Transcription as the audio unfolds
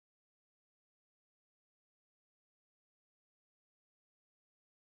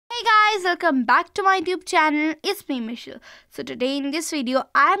Hey guys, welcome back to my YouTube channel. It's me Michelle. So today in this video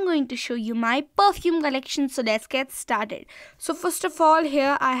I am going to show you my perfume collection. So let's get started. So first of all,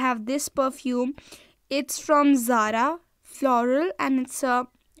 here I have this perfume. It's from Zara, floral, and it's a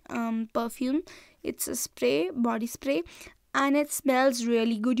perfume. It's a spray, body spray, and it smells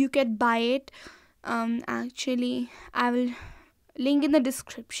really good. You can buy it. Actually, I will link in the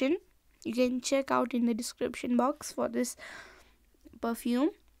description. You can check out in the description box for this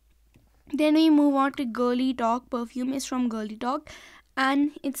perfume. Then we move on to Girly Talk. Perfume is from Girly Talk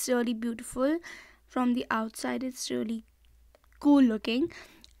and it's really beautiful. From the outside it's really cool looking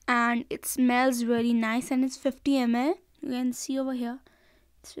and it smells really nice, and it's 50 ml. You can see over here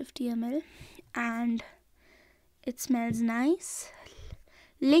it's 50 ml and it smells nice.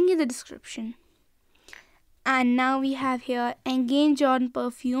 Link in the description. And now we have here Engage On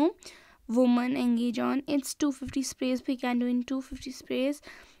perfume, Woman Engage On. It's 250 sprays. We can do in 250 sprays.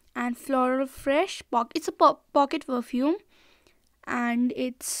 And Floral Fresh it's a pocket perfume, and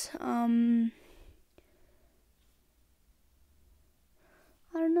it's I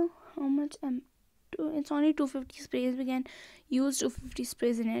don't know how much. It's only 250 sprays. We can use 250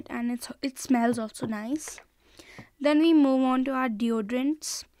 sprays in it, and it smells also nice. Then we move on to our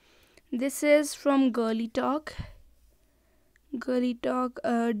deodorants. This is from Girly Talk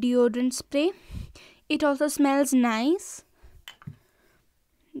deodorant spray. It also smells nice.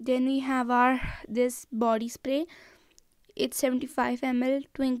 Then we have this body spray. It's 75 ml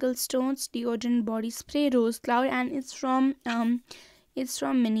Twinkle Stones deodorant body spray, Rose Cloud, and it's from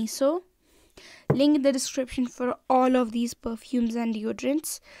Miniso. Link in the description for all of these perfumes and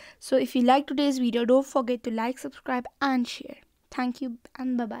deodorants. So if you like today's video, don't forget to like, subscribe and share. Thank you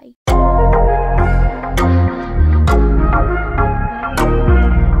and bye bye.